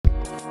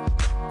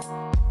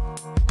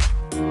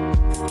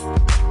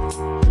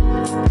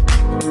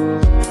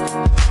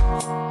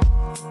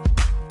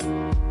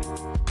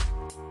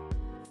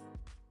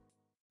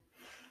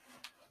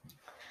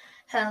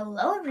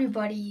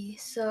everybody.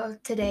 So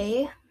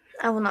today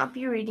I will not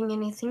be reading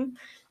anything.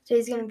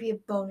 Today's going to be a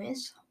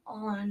bonus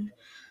on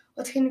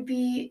what's going to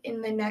be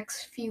in the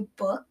next few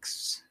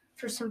books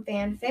for some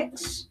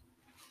fanfics.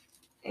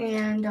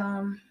 And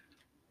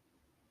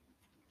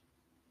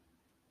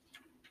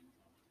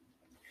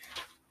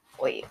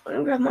wait, let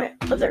me grab my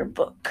other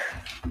book.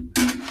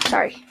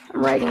 Sorry,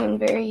 I'm writing in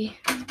very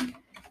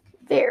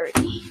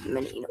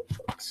many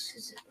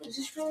notebooks. Is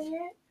this really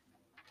it?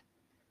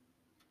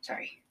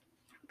 Sorry,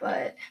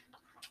 but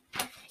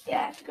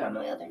yeah, I have to grab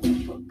my other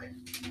notebook.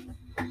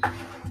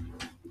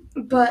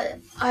 But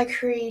I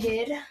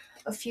created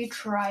a few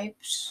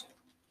tribes.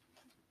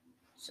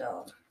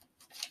 So,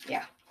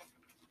 yeah.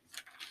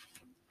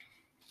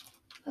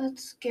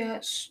 Let's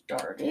get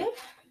started.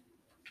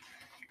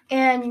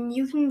 And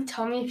you can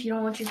tell me if you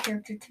don't want your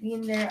character to be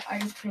in there. I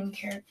just put in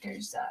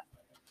characters that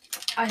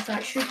I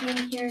thought should be in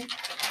here.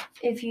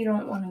 If you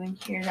don't want them in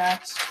here,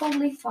 that's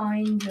totally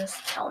fine.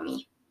 Just tell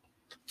me.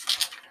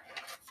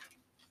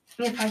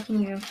 If I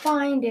can even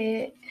find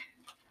it,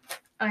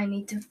 I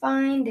need to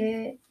find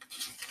it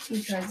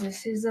because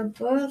this is a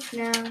book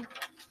now.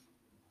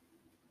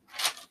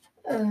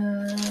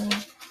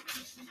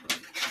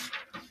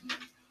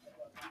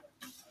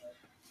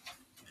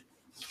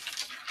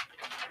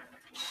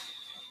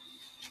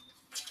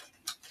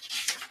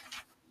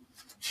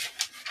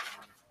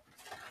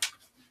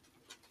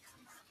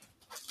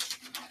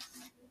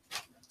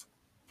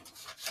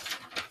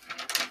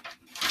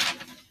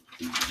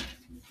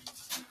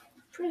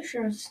 Pretty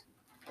sure it's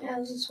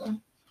this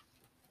one.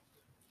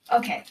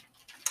 Okay.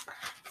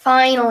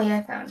 Finally,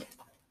 I found it.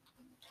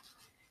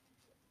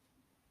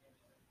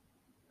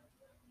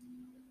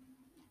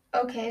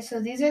 Okay, so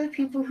these are the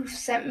people who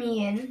sent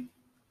me in.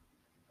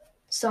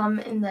 Some,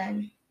 and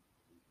then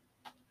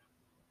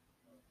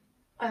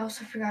I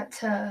also forgot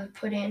to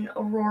put in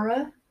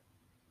Aurora.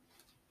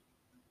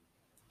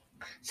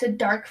 So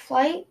Dark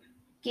Flight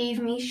gave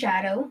me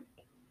Shadow,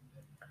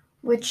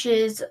 which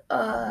is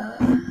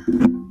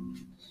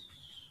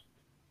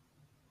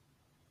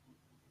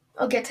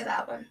I'll get to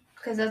that one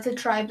because that's a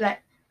tribe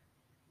that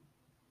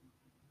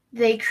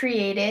they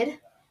created,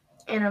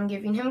 and I'm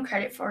giving him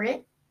credit for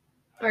it,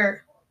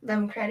 or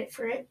them credit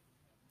for it.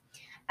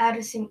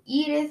 Addison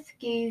Edith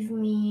gave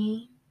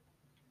me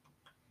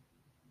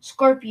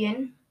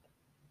Scorpion.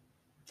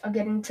 I'll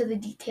get into the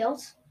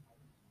details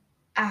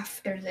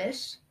after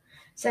this.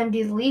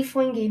 Sandy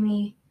Leafwing gave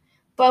me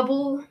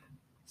Bubble,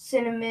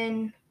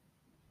 Cinnamon.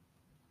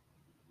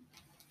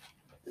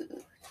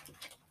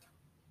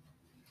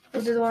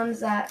 Those are the ones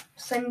that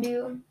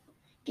Sendu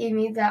gave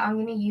me that I'm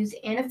going to use,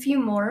 and a few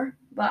more,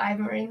 but I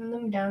haven't written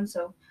them down,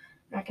 so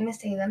I'm not going to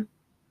say them.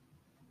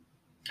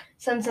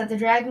 Sunset the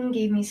Dragon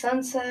gave me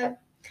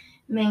Sunset.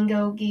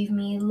 Mango gave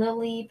me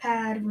Lily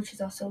Pad, which is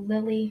also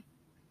Lily.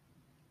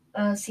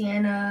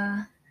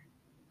 Sienna,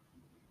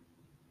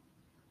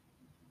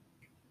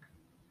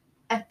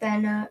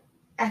 Athena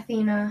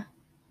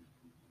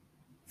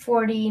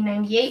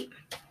 4098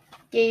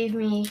 gave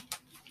me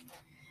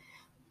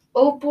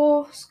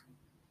Opal,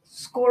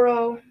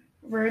 Scoro,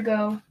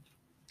 Virgo,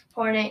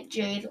 Hornet,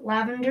 Jade,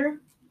 Lavender.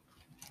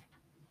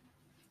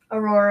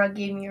 Aurora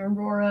gave me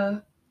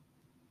Aurora.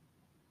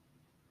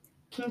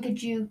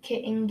 Kinkajou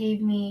Kitten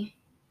gave me,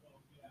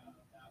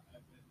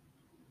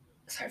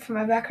 sorry for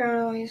my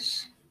background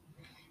noise,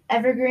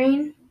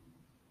 Evergreen.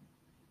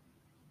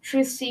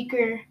 Truth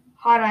Seeker,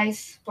 Hot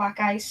Ice, Black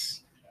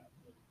Ice.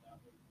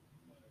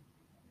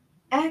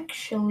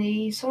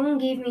 Actually, someone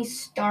gave me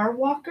Star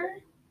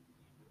Walker.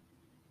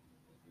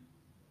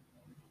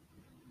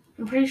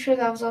 I'm pretty sure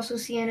that was also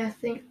Sienna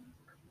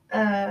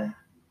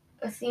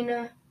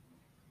Athena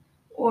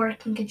or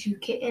Kinkajou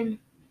Kitten.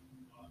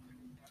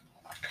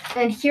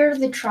 And here are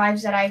the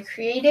tribes that I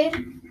created.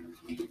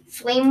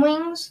 Flame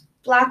Wings,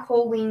 Black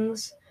Hole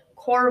Wings,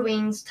 Core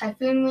Wings,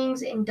 Typhoon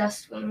Wings, and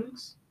Dust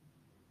Wings.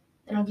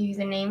 And I'll give you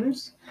the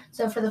names.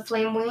 So for the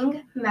Flame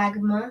Wing,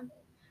 Magma.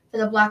 For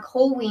the Black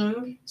Hole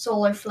Wing,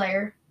 Solar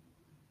Flare.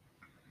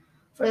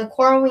 For the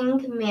Core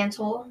Wing,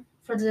 Mantle.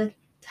 For the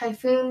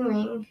Typhoon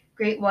Wing,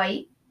 Great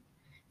White.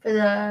 For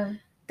the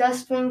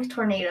Dust Wing,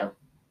 Tornado.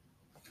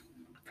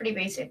 Pretty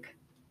basic.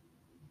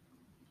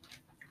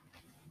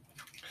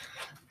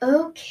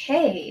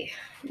 Okay,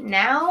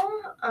 now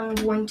I'm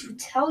going to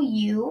tell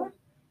you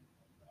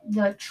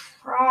the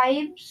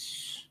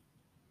tribes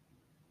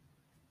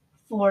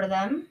for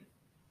them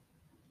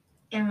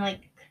and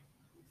like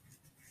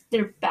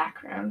their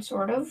background,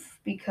 sort of,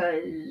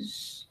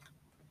 because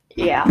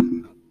yeah.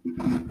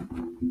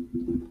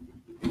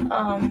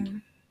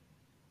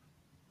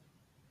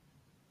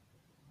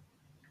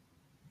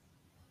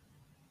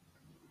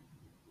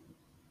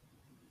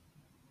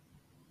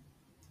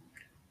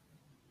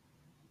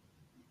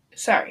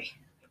 Sorry.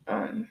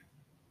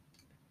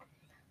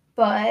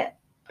 But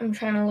I'm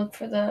trying to look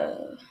for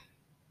the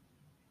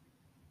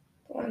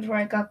ones where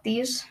I got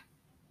these.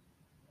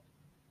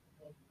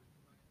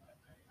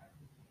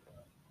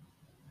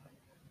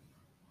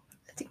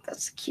 I think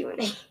that's the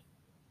Q&A.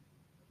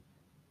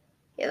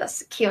 Yeah, that's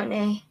the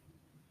Q&A.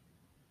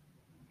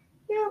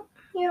 Yep.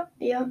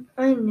 Yep,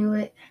 I knew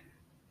it.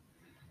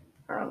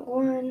 Wrong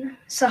one.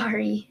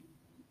 Sorry.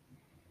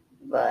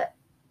 But,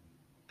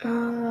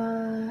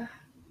 there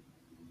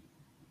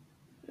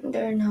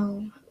are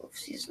no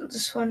oopsies in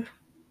this one.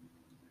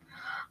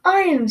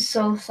 I am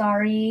so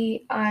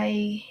sorry.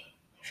 I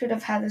should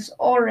have had this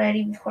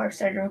already before I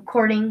started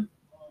recording.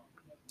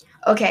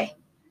 Okay,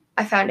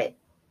 I found it.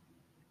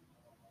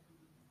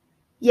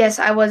 Yes,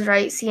 I was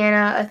right.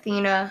 Sienna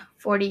Athena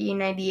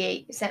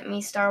 4098 sent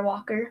me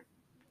Starwalker.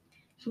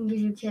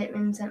 Gizu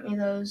Kitman sent me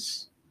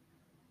those.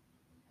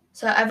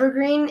 So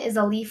Evergreen is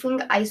a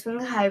Leafwing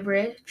Icewing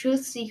hybrid.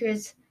 Truth Seeker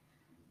is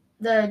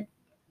the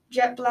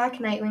Jet Black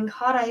Nightwing.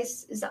 Hot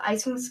Ice is the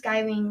Icewing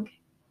Skywing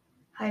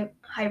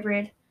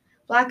hybrid.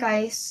 Black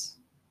Ice,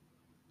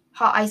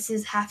 Hot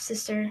Ice's half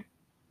sister,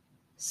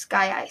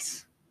 Sky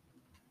Ice.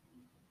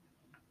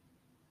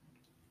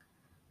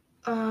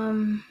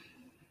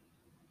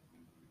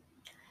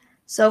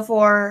 So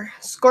for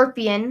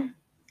Scorpion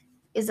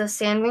is a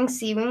Sandwing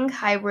Seawing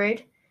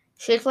hybrid,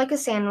 shaped like a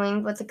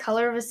sandwing, but the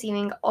color of a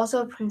seawing,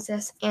 also a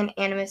princess and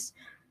animus.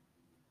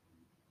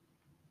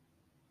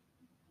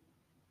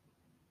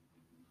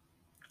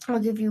 I'll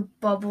give you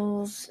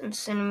bubbles and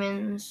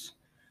cinnamons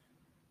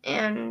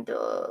and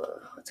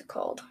what's it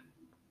called?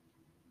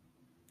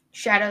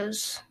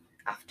 Shadows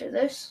after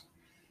this.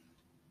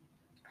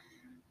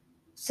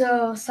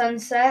 So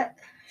Sunset,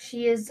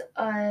 she is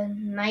a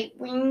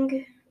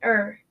Nightwing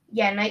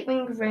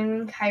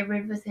Rainwing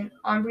hybrid with an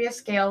Umbria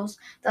scales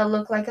that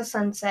look like a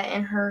sunset,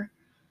 and her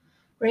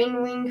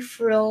Rainwing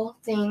frill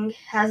thing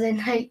has a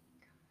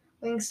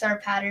Nightwing star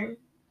pattern.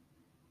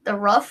 The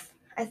ruff,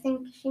 I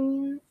think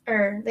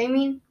they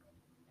mean.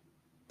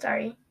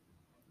 Sorry.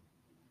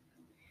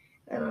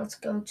 And let's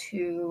go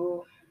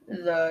to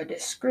the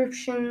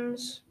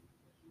descriptions.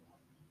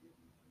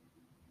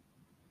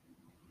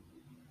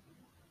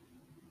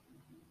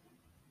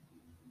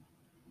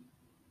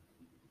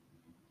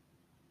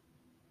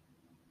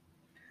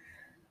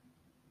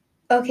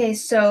 Okay,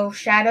 so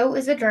Shadow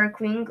is a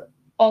Darkwing.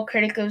 All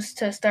credit goes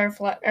to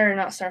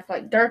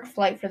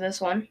Darkflight for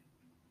this one.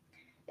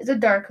 Is a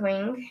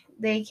Darkwing.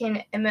 They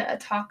can emit a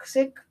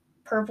toxic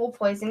purple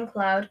poison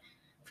cloud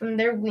from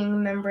their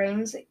wing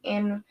membranes,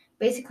 and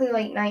basically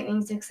like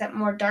Nightwings, except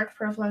more dark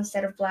purple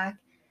instead of black.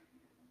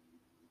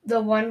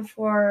 The one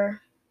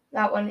for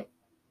that one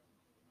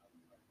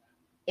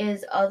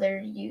is other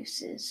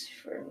uses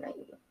for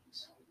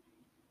Nightwings.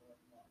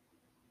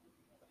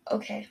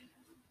 Okay.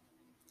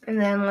 And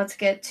then let's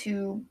get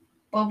to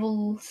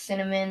Bubble,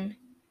 Cinnamon,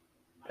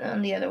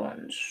 and the other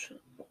ones.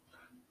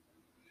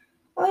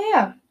 Oh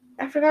yeah,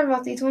 I forgot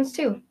about these ones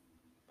too.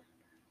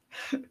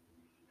 I'm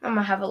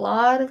gonna have a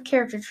lot of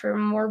characters for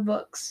more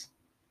books.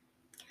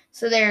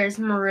 So there's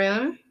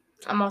Maroon.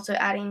 I'm also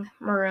adding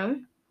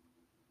Maroon.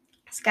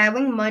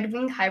 Skywing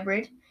Mudwing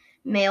Hybrid.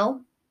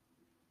 Male.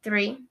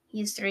 3.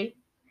 He's 3.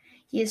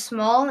 He is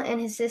small,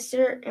 and his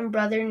sister and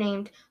brother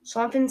named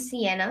Swamp and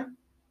Sienna.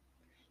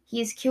 He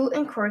is cute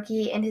and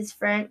quirky, and is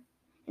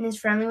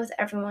friendly with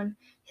everyone.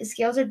 His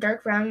scales are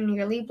dark brown,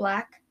 nearly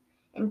black,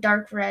 and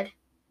dark red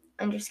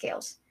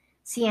underscales.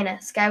 Sienna,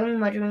 Skywing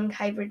Mudwing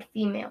Hybrid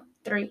female.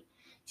 3.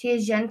 She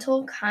is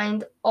gentle,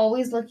 kind,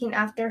 always looking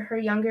after her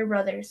younger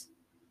brothers.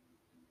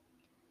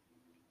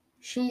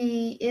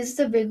 She is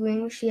the big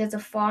wing. She has a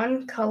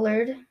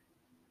fawn-colored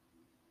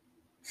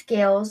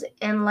scales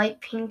and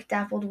light pink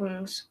dappled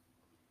wings.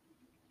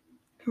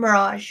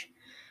 Mirage,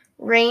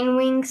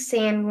 Rainwing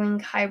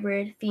Sandwing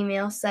Hybrid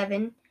female.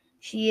 7.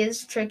 She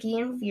is tricky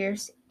and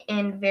fierce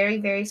and very,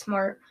 very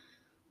smart,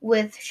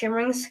 with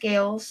shimmering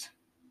scales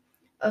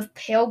of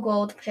pale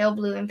gold, pale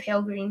blue, and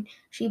pale green.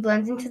 She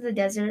blends into the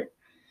desert.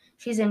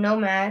 She's a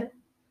nomad.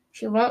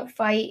 She won't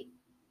fight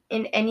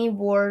in any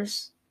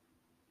wars.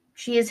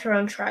 She is her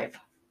own tribe.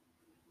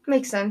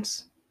 Makes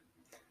sense.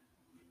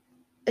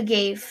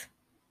 Agave,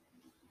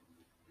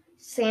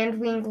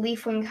 Sandwing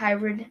Leafwing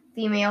Hybrid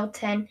female.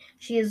 10.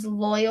 She is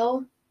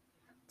loyal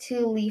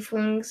to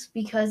Leafwings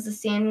because the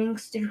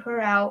Sandwings threw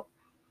her out.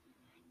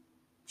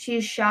 She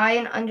is shy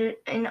and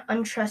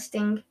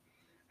untrusting.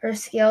 Her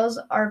scales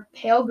are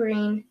pale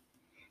green,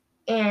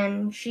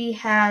 and she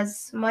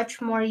has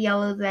much more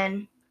yellow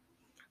than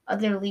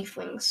other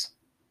Leafwings.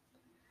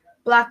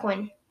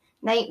 Blackwing,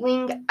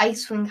 Nightwing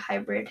Icewing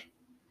Hybrid.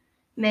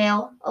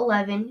 Male,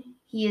 11.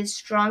 He is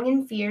strong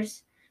and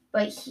fierce,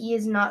 but he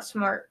is not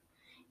smart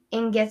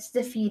and gets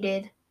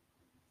defeated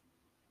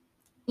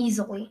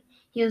easily.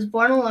 He was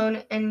born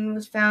alone and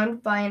was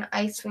found by an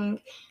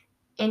Icewing,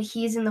 and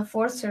he's in the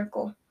 4th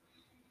circle.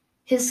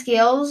 His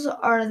scales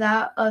are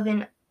that of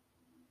an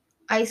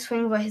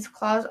Icewing, but his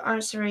claws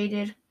aren't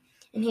serrated,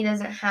 and he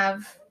doesn't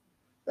have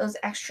those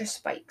extra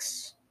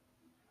spikes.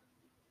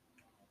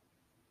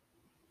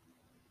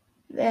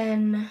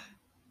 Then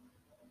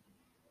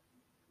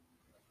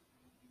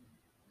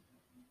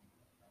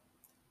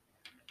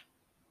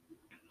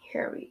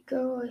here we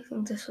go. I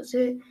think this was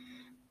it.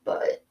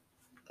 But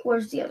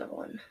where's the other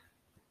one?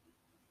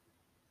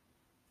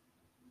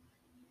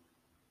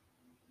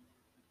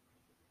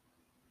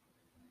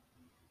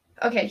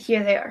 Okay,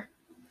 here they are.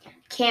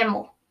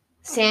 Camel,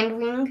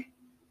 sandwing,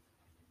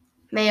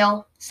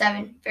 male,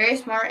 7. Very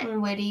smart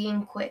and witty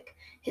and quick.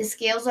 His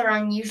scales are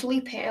unusually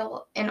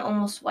pale and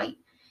almost white.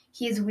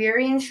 He is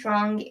weary and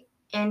strong,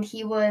 and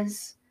he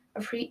was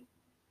a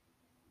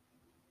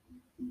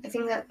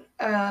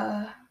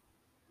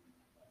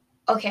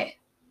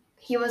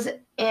he was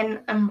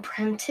an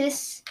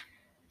apprentice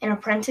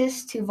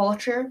to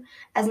Vulture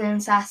as an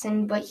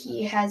assassin, but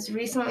he has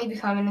recently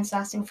become an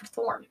assassin for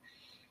Thorn.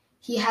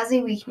 He has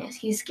a weakness.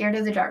 He is scared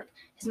of the dark.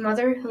 His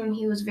mother, whom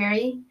he was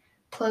very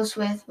close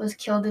with, was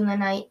killed in the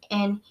night,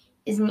 and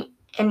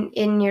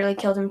it nearly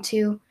killed him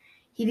too.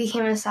 He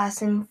became an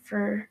assassin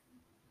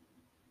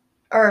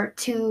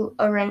to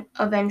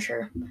avenge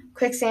her.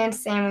 Quicksand,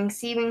 Sandwing,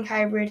 Seawing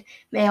hybrid,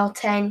 male,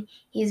 10.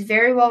 He is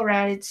very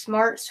well-rounded,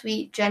 smart,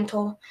 sweet,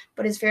 gentle,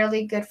 but is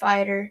fairly good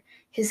fighter.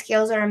 His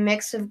scales are a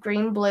mix of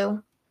green,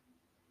 blue,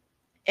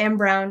 and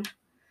brown.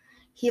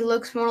 He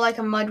looks more like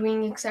a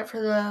mudwing except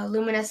for the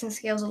luminescent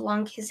scales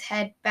along his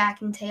head,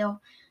 back, and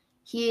tail.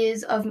 He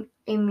is of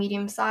a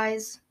medium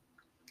size.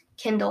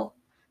 Kindle,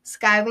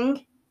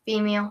 Skywing,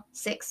 female,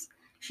 6.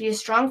 She is a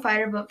strong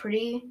fighter but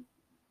pretty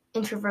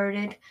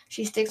introverted.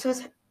 She sticks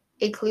with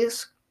a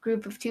close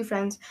group of 2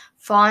 friends,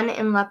 Fawn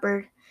and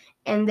Leopard,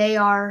 and they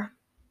are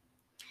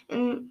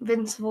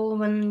invincible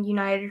when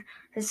united.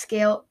 Her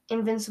scales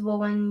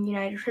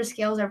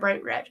are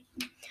bright red.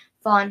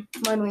 Fawn,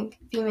 Mudwing,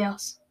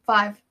 females,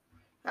 5,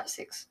 not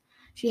 6.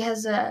 She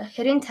has a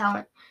hidden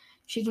talent.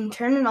 She can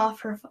turn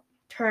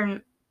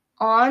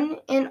on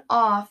and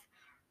off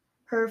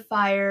her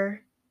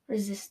fire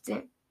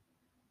resistant.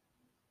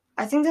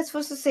 I think that's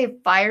supposed to say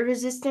fire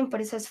resistant,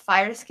 but it says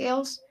fire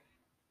scales.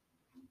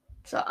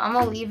 So I'm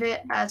going to leave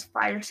it as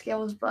fire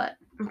scales, but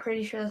I'm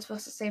pretty sure that's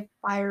supposed to say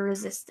fire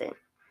resistant.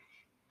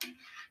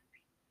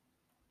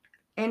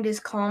 And is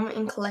calm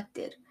and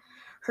collected.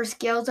 Her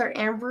scales are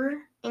amber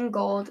and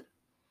gold,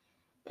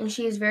 and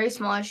she is very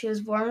small. She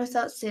was born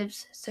without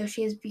sibs, so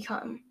she has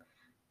become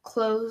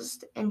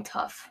closed and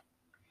tough.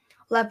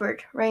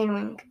 Leopard,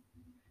 Rainwing,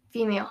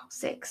 female,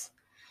 6.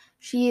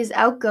 She is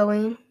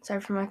outgoing,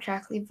 sorry for my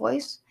crackly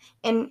voice,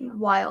 and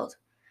wild.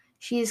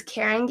 She is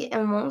caring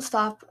and won't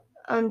stop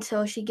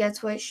until she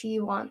gets what she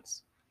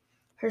wants.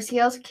 Her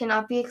scales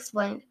cannot be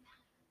explained.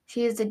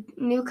 She is a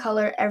new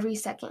color every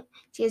second.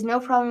 She has no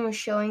problem with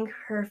showing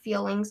her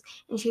feelings,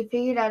 and she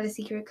figured out a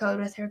secret code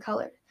with her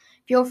colors.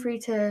 Feel free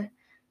to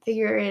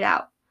figure it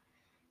out.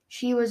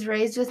 She was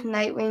raised with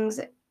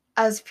Nightwings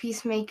as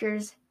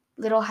Peacemaker's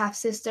little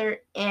half-sister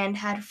and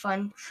had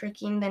fun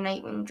tricking the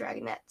Nightwing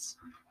Dragonettes.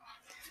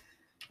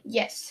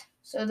 Yes,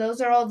 so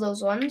those are all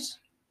those ones.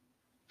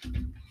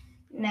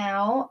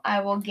 Now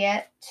I will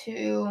get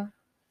to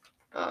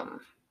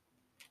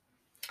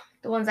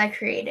the ones I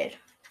created.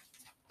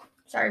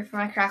 Sorry for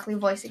my crackly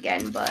voice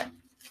again, but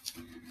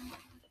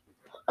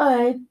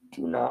I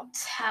do not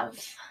have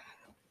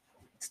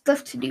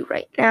stuff to do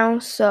right now,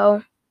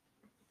 so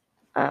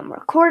I'm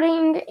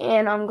recording,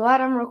 and I'm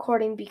glad I'm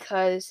recording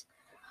because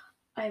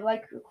I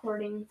like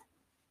recording.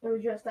 It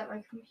was just that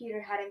my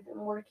computer hadn't been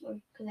working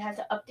because it had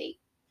to update.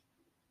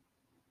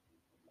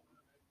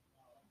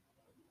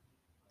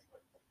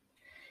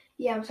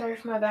 Yeah, I'm sorry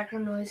for my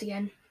background noise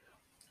again.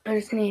 I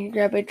just need to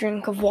grab a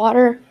drink of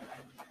water,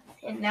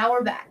 and now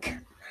we're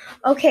back.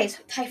 Okay,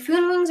 so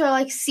typhoon wings are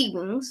like sea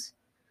wings,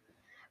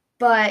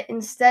 but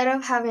instead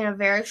of having a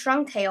very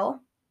strong tail,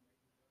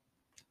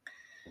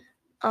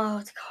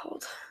 what's it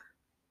called?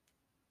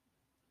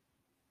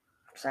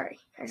 Sorry,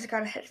 I just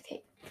got a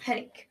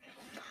headache.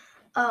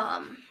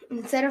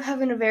 Instead of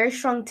having a very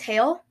strong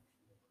tail,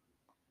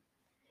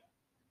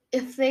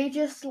 if they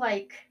just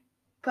like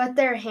put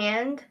their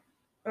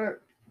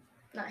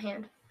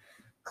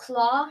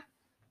claw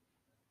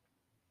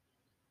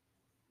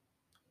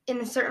in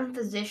a certain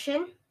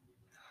position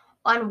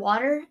on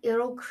water,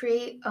 it'll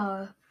create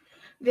a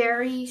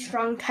very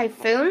strong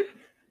typhoon.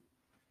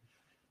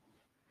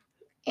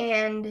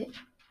 And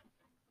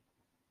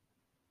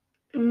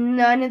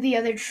none of the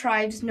other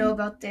tribes know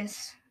about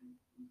this.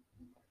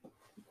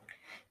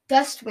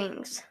 Dust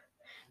wings.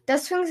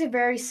 Dust wings are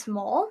very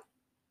small.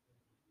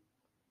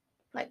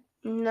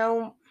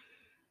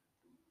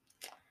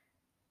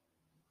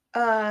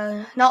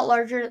 Not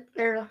larger.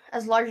 They're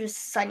as large as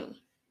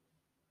Sunny.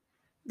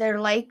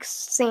 They're like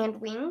sand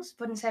wings,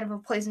 but instead of a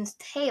poisonous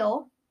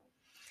tail,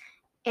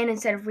 and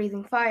instead of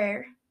breathing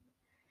fire,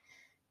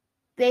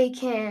 they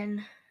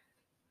can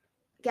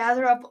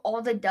gather up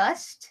all the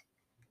dust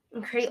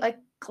and create like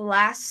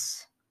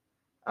glass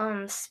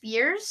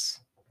spears.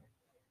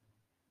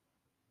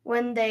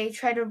 When they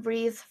try to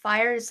breathe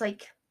fire, it's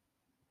like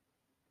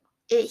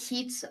it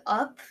heats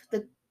up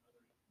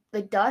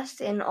the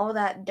dust and all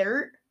that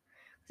dirt.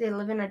 They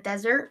live in a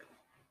desert,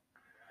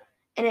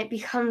 and it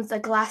becomes a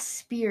glass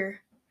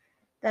spear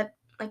that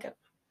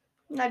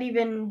not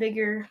even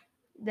bigger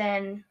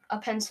than a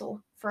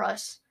pencil for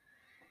us.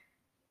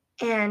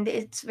 And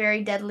it's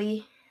very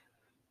deadly,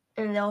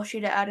 and they'll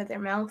shoot it out of their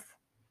mouth.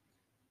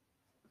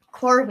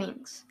 Core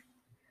wings.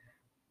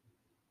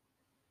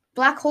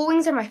 Black hole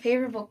wings are my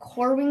favorite, but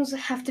core wings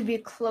have to be a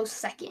close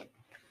second.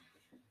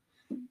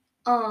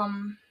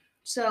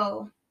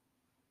 So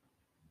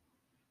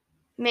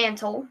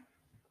Mantle.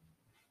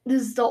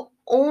 This is the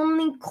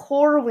only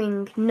core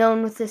wing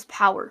known with this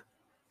power.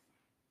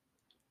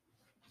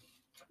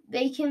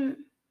 They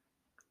can,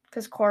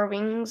 because core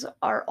wings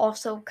are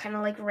also kind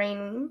of like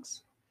rain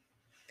wings.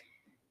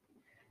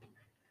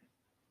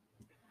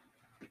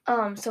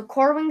 So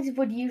core wings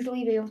would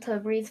usually be able to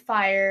breathe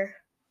fire,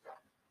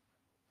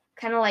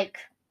 kind of like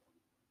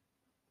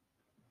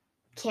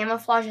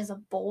camouflage as a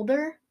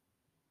boulder,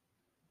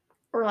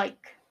 or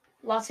like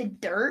lots of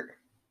dirt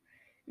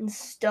and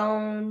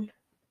stone,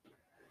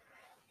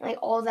 like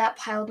all that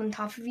piled on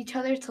top of each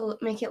other to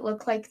make it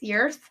look like the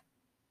earth.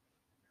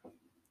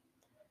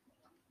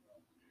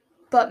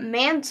 But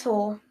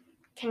Mantle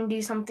can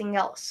do something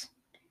else.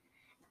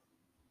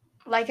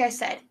 Like I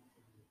said,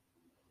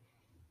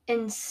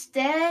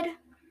 instead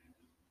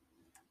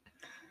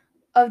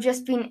of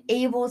just being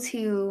able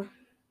to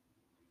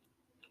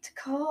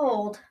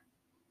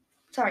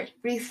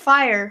breathe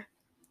fire,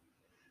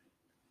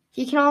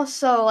 he can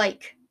also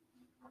like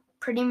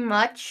pretty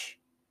much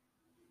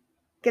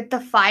get the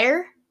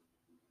fire,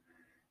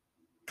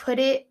 put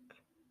it,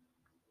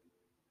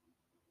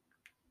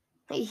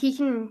 he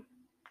can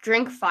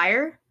drink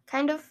fire,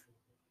 kind of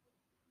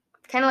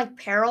like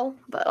Peril,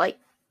 but like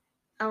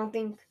I don't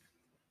think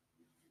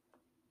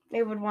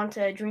they would want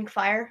to drink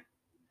fire.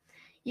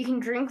 You can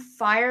drink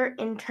fire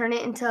and turn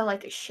it into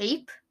like a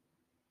shape,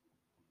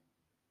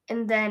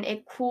 and then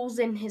it cools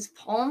in his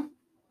palm.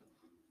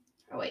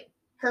 Oh wait,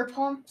 her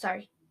palm.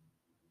 Sorry,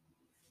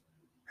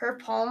 her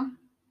palm,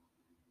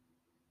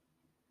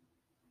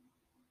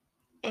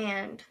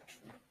 and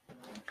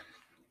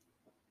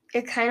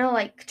it kind of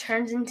like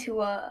turns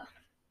into a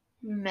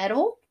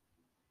metal.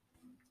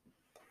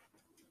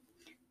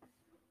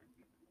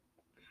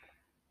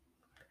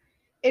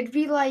 It'd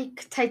be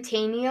like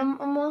titanium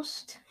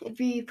almost. It'd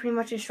be pretty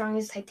much as strong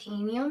as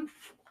titanium.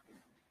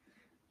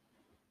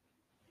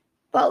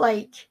 But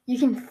like you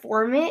can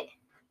form it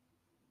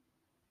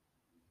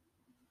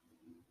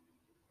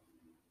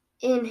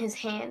in his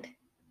hand.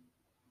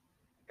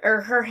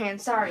 Or her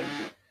hand, sorry.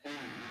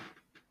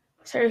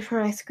 Sorry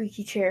for my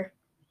squeaky chair.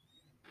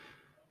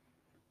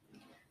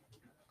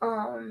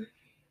 And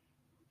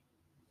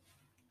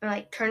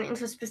like turn it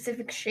into a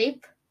specific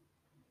shape.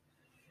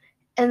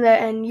 And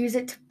then use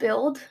it to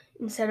build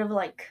instead of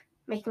like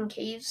making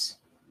caves.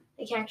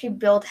 They can actually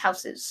build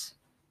houses.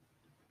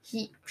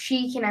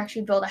 She can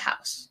actually build a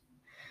house.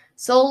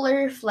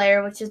 Solar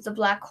flare, which is the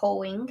black hole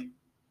wing.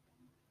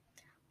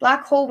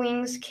 Black hole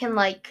wings can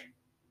like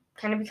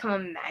kind of become a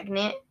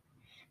magnet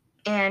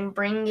and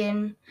bring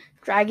in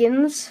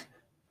dragons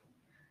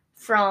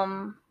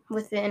from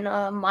within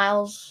a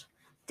mile's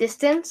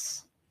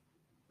distance,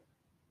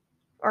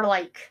 or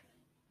like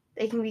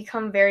they can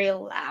become very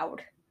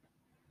loud.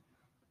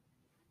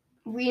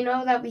 We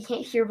know that we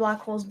can't hear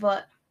black holes,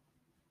 but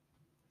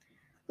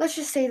let's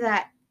just say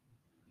that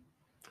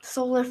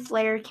solar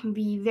flare can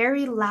be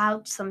very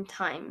loud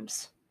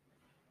sometimes.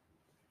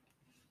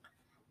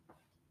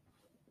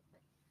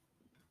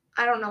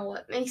 I don't know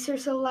what makes her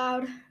so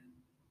loud,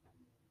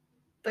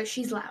 but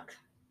she's loud.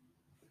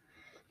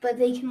 But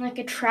they can like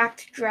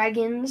attract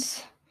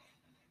dragons,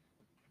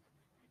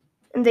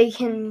 and they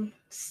can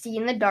see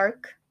in the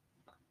dark.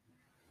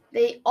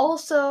 They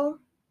also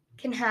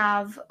can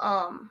have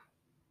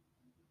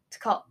it's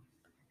called,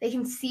 they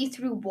can see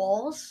through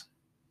walls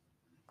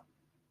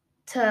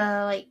to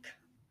like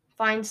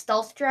find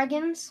stealth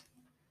dragons.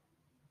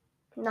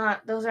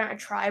 Not, those aren't a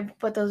tribe,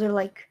 but those are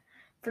like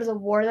for the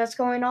war that's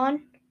going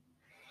on.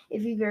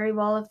 It'd be very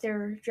well if there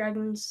were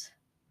dragons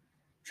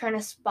trying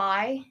to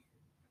spy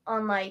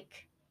on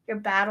like your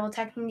battle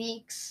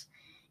techniques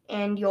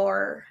and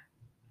your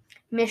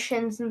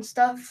missions and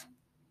stuff.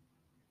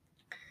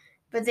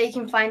 But they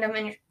can find them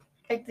and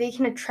like they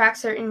can attract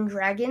certain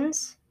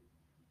dragons.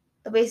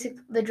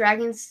 The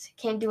dragons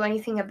can't do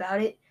anything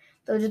about it.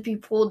 They'll just be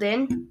pulled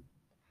in.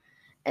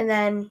 And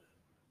then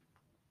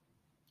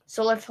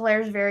solar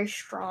flare is very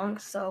strong,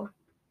 so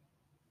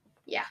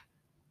yeah.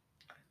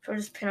 So I'll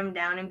just pin them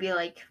down and be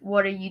like,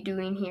 what are you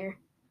doing here?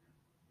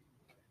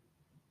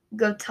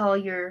 Go tell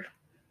your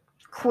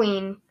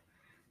queen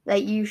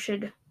that you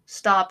should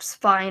stop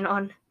spying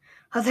on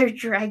other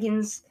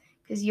dragons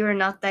because you are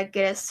not that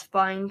good at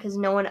spying because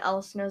no one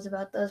else knows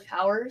about those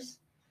powers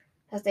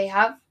that they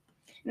have.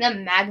 And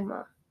then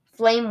magma,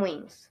 flame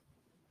wings.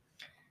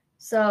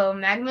 So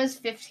magma is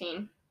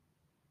 15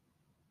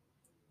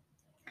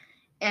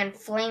 and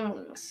flame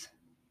wings.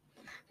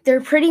 They're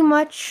pretty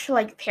much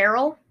like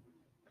Peril,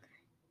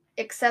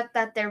 except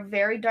that they're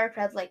very dark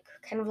red, like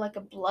kind of like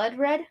a blood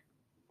red.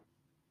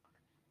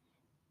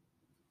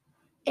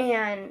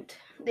 And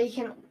they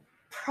can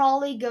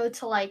probably go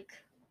to like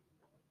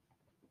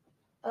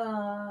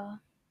a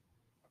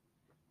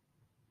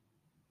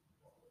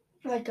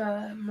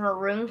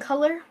maroon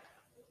color.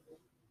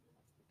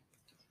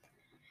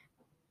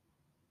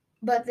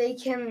 But they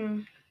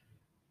can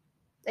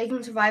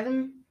survive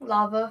in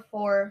lava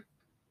for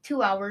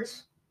 2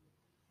 hours.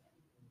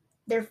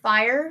 Their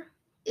fire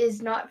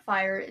is not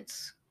fire,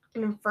 it's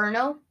an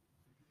inferno.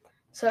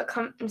 So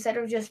instead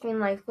of just being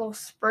like little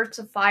spurts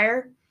of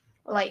fire,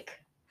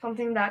 like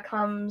something that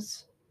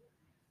comes,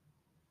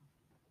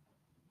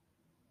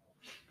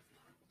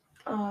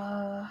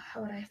 how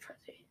would I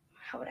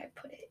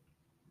put it?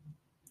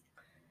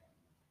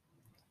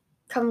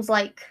 Comes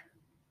like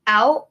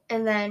out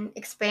and then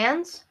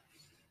expands.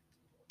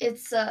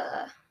 It's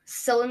a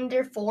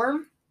cylinder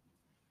form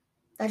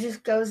that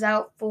just goes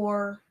out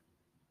for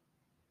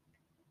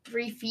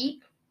 3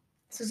 feet.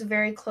 This is a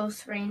very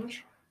close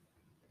range.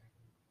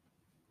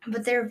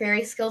 But they're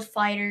very skilled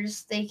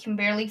fighters. They can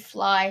barely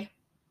fly.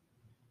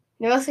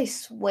 They mostly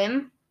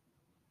swim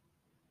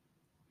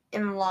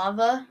in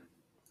lava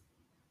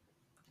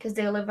because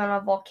they live on a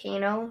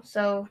volcano.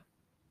 So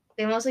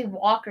they mostly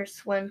walk or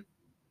swim.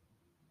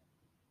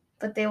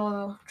 But they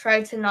will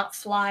try to not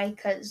fly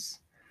because,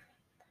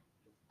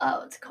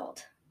 what's it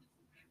called?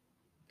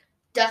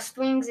 Dust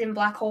wings and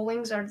black hole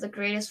wings are the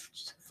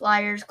greatest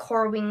flyers.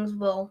 Core wings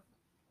will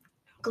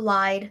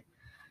glide.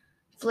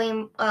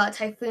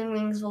 Typhoon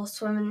wings will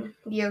swim in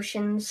the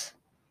oceans.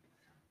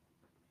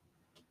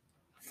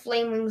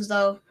 Flame wings,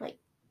 though, like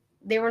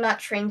they were not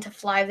trained to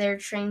fly. They're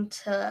trained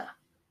to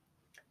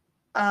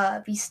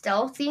be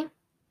stealthy.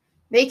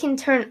 They can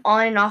turn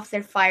on and off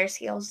their fire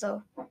scales,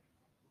 though.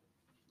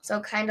 So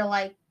kind of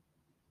like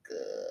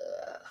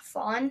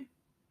fawn.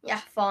 Yeah,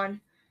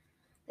 fawn.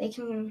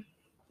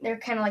 They're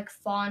kind of like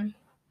fawn,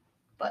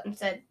 but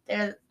instead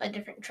they're a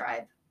different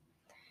tribe.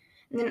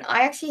 And then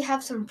I actually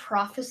have some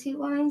prophecy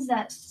lines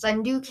that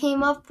Sundu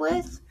came up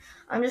with.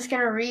 I'm just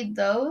gonna read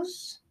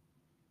those.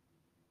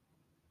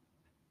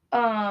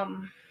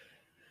 I'm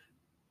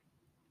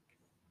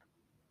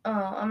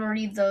gonna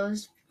read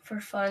those for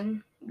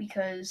fun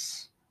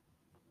because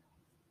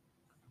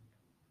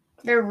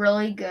they're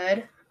really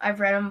good. I've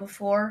read them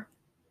before.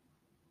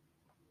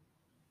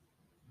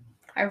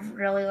 I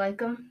really like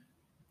them.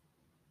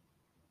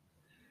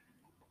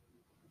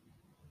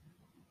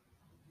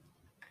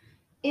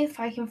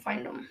 If I can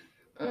find them.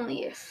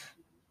 Only if.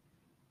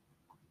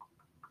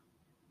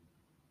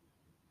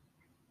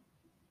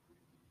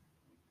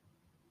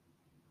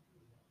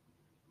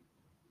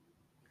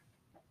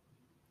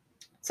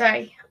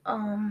 Sorry.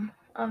 I'm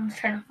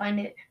trying to find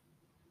it.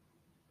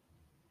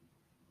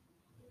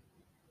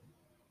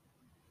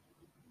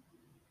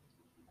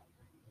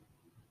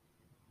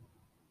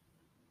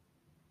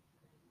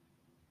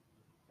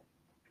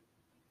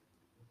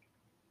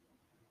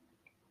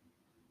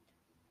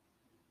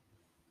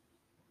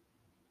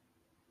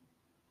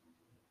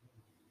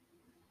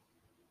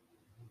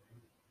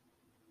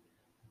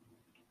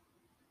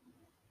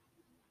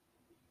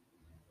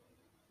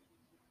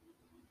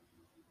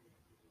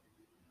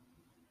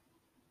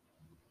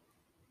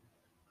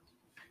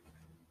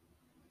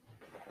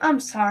 I'm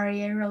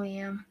sorry, I really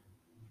am.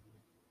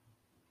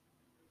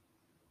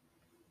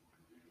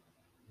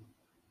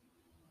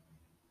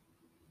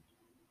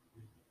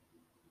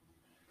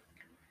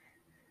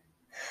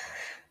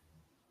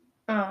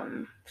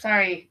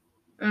 Sorry.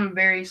 I'm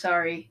very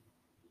sorry.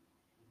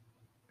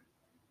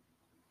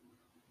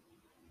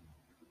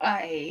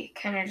 I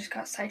kind of just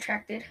got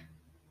sidetracked.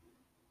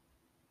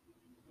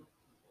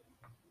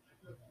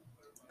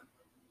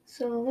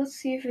 So let's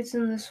see if it's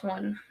in this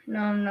one. No,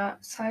 I'm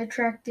not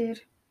sidetracked.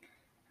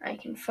 I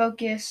can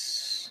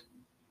focus.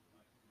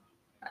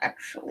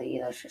 Actually,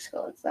 let's just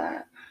go with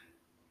that.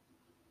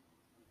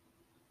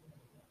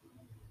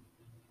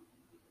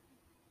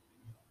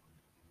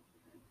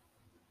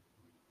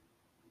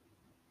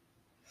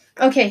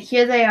 Okay,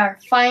 here they are.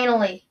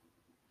 Finally.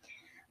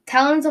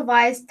 Talons of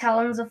ice,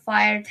 talons of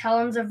fire,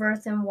 talons of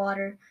earth and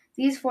water.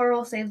 These four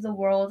will save the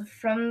world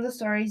from the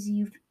stories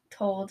you've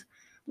told.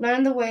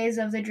 Learn the ways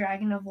of the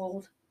dragon of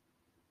old.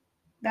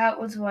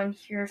 That was one.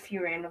 Here are a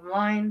few random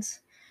lines.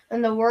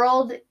 When the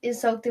world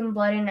is soaked in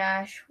blood and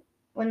ash,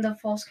 when the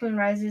false king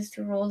rises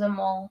to rule them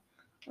all,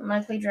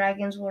 unlikely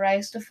dragons will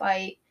rise to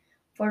fight.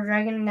 For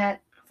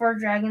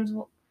dragons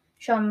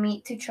shall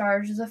meet to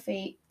change the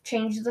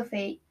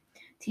fate,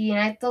 to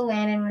unite the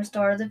land and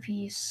restore the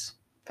peace.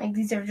 Like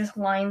these are just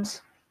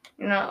lines,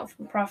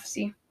 from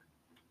prophecy.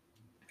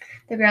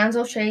 The grounds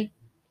will shake,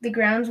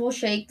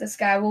 the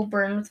sky will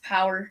burn with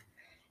power.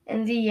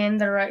 In the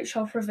end, the right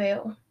shall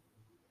prevail.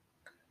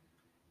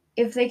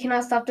 If they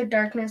cannot stop the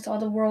darkness, all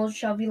the world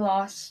shall be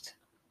lost.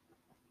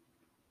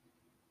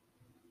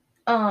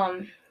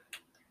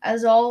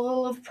 As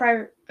all of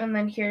prior, and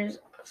then here's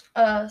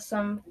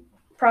some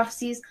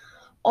prophecies.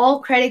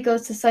 All credit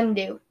goes to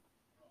Sundu.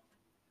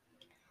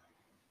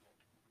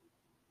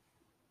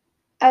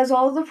 As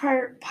all the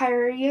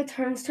Pyrea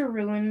turns to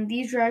ruin,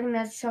 these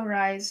dragonets shall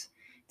rise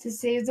to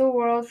save the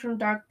world from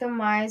dark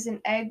demise.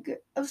 An egg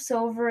of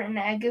silver, an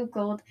egg of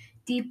gold,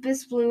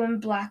 deepest blue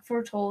and black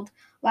foretold.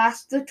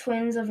 Last the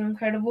twins of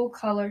incredible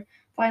color,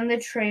 find the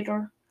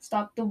traitor,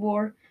 stop the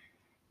war.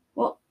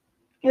 Well,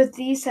 with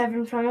these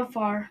seven from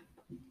afar,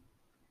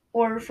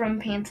 or from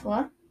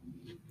Pantala.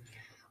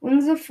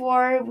 Wings of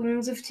four,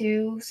 wings of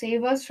two,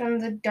 save us from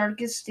the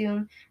darkest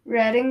doom.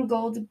 Red and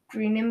gold,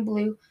 green and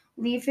blue,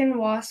 leaf and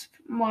wasp,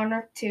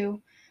 monarch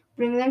too.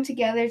 Bring them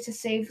together to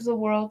save the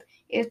world.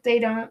 If they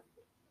don't,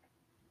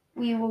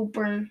 we will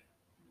burn.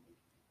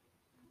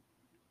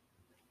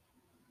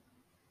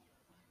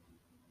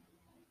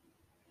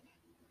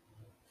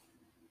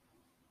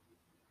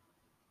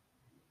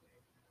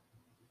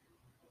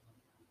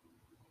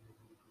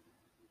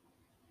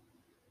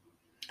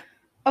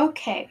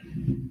 Okay.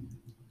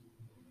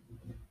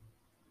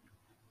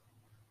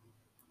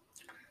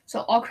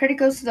 So all credit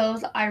goes to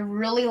those. I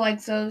really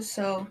like those,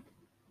 so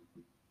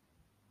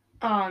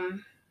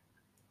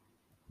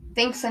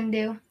thanks,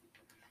 Undo.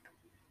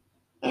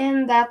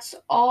 And that's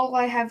all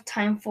I have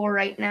time for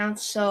right now.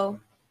 So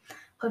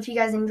hope you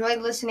guys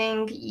enjoyed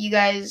listening.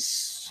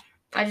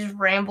 I just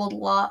rambled a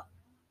lot.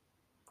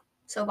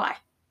 So bye.